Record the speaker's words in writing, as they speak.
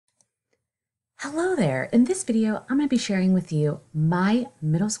Hello there. In this video, I'm going to be sharing with you my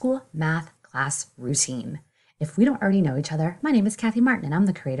middle school math class routine. If we don't already know each other, my name is Kathy Martin and I'm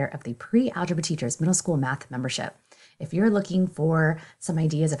the creator of the Pre-Algebra Teachers Middle School Math Membership. If you're looking for some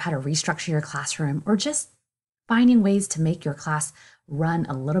ideas of how to restructure your classroom or just finding ways to make your class run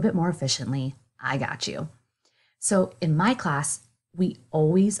a little bit more efficiently, I got you. So in my class, we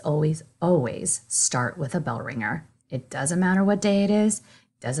always start with a bell ringer. It doesn't matter what day it is.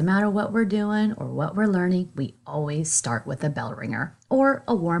 Doesn't matter what we're doing or what we're learning, we always start with a bell ringer or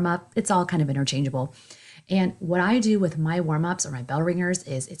a warm up. It's all kind of interchangeable. And what I do with my warm ups or my bell ringers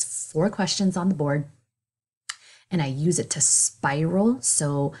is it's 4 questions on the board and I use it to spiral.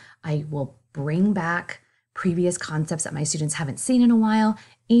 So I will bring back previous concepts that my students haven't seen in a while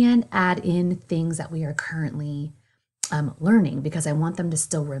and add in things that we are currently learning because I want them to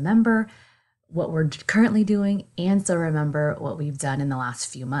still remember what we're currently doing and still remember what we've done in the last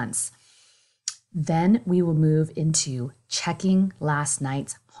few months. Then we will move into checking last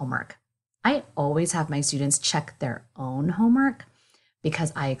night's homework. I always have my students check their own homework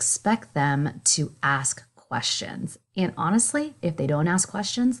because I expect them to ask questions. And honestly, if they don't ask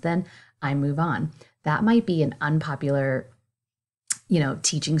questions, then I move on. That might be an unpopular,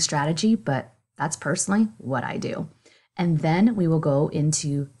 teaching strategy, but that's personally what I do. And then we will go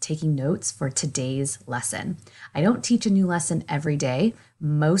into taking notes for today's lesson. I don't teach a new lesson every day.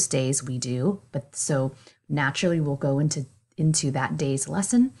 Most days we do, but so naturally we'll go into that day's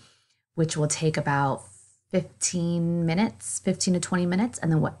lesson, which will take about 15 to 20 minutes.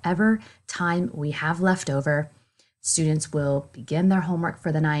 And then whatever time we have left over, students will begin their homework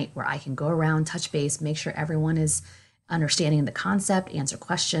for the night where I can go around, touch base, make sure everyone is understanding the concept, answer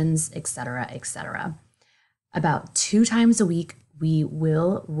questions, etc., etc. About 2 times a week, we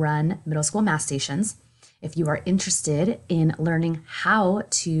will run middle school math stations. If you are interested in learning how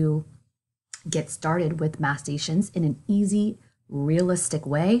to get started with math stations in an easy, realistic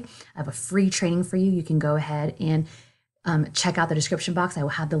way, I have a free training for you. You can go ahead and check out the description box. I will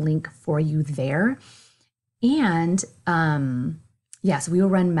have the link for you there. And so we will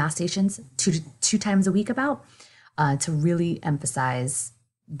run math stations two times a week to really emphasize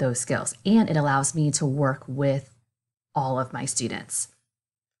those skills. And it allows me to work with all of my students.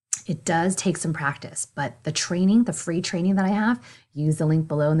 It does take some practice, but the free training that I have, use the link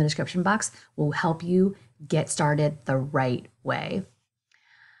below in the description box, will help you get started the right way.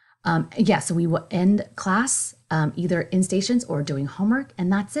 So we will end class either in stations or doing homework,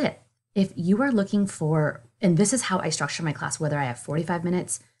 and that's it. If you are looking for, and this is how I structure my class, whether I have 45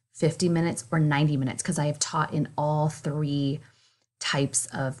 minutes, 50 minutes, or 90 minutes, because I have taught in all 3 types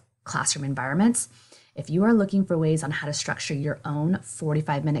of classroom environments. If you are looking for ways on how to structure your own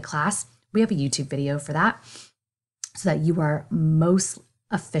 45-minute class, we have a YouTube video for that so that you are most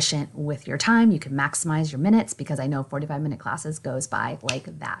efficient with your time. You can maximize your minutes because I know 45-minute classes goes by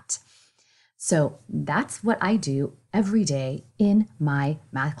like that. So that's what I do every day in my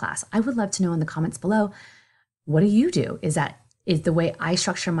math class. I would love to know in the comments below, what do you do? Is the way I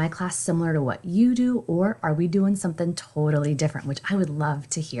structure my class similar to what you do, or are we doing something totally different, which I would love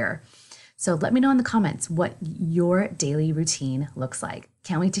to hear. So let me know in the comments what your daily routine looks like.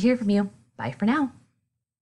 Can't wait to hear from you. Bye for now.